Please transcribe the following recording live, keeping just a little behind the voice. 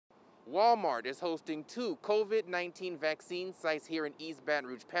Walmart is hosting 2 COVID-19 vaccine sites here in East Baton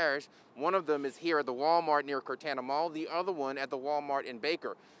Rouge Parish. One of them is here at the Walmart near Cortana Mall, the other one at the Walmart in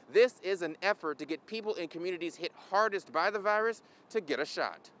Baker. This is an effort to get people in communities hit hardest by the virus to get a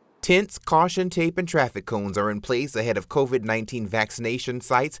shot. Tents, caution tape, and traffic cones are in place ahead of COVID-19 vaccination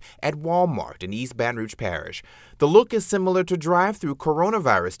sites at Walmart in East Baton Rouge Parish. The look is similar to drive-through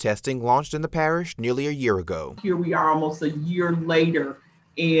coronavirus testing launched in the parish nearly a year ago. Here we are almost a year later,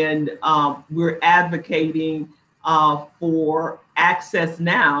 and we're advocating for access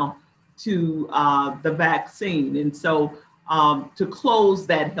now to the vaccine. And so to close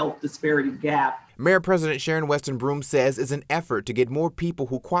that health disparity gap. Mayor President Sharon Weston Broome says it's an effort to get more people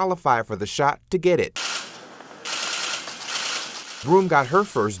who qualify for the shot to get it. Broome got her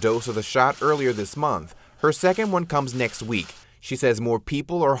first dose of the shot earlier this month. Her second one comes next week. She says more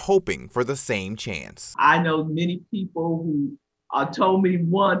people are hoping for the same chance. I know many people who told me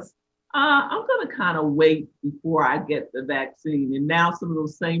once, I'm going to kind of wait before I get the vaccine. And now some of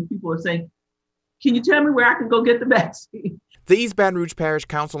those same people are saying, can you tell me where I can go get the vaccine? The East Baton Rouge Parish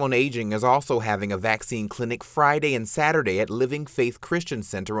Council on Aging is also having a vaccine clinic Friday and Saturday at Living Faith Christian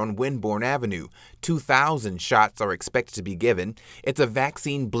Center on Winborn Avenue. 2,000 shots are expected to be given. It's a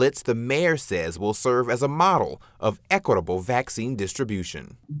vaccine blitz the mayor says will serve as a model of equitable vaccine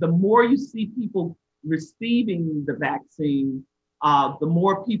distribution. The more you see people receiving the vaccine, the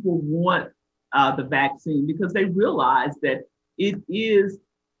more people want the vaccine because they realize that it is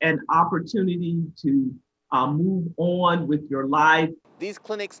an opportunity to move on with your life. These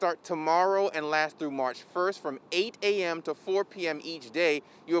clinics start tomorrow and last through March 1st from 8 a.m. to 4 p.m. each day.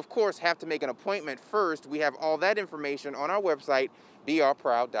 You, of course, have to make an appointment first. We have all that information on our website,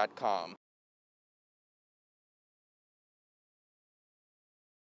 brproud.com.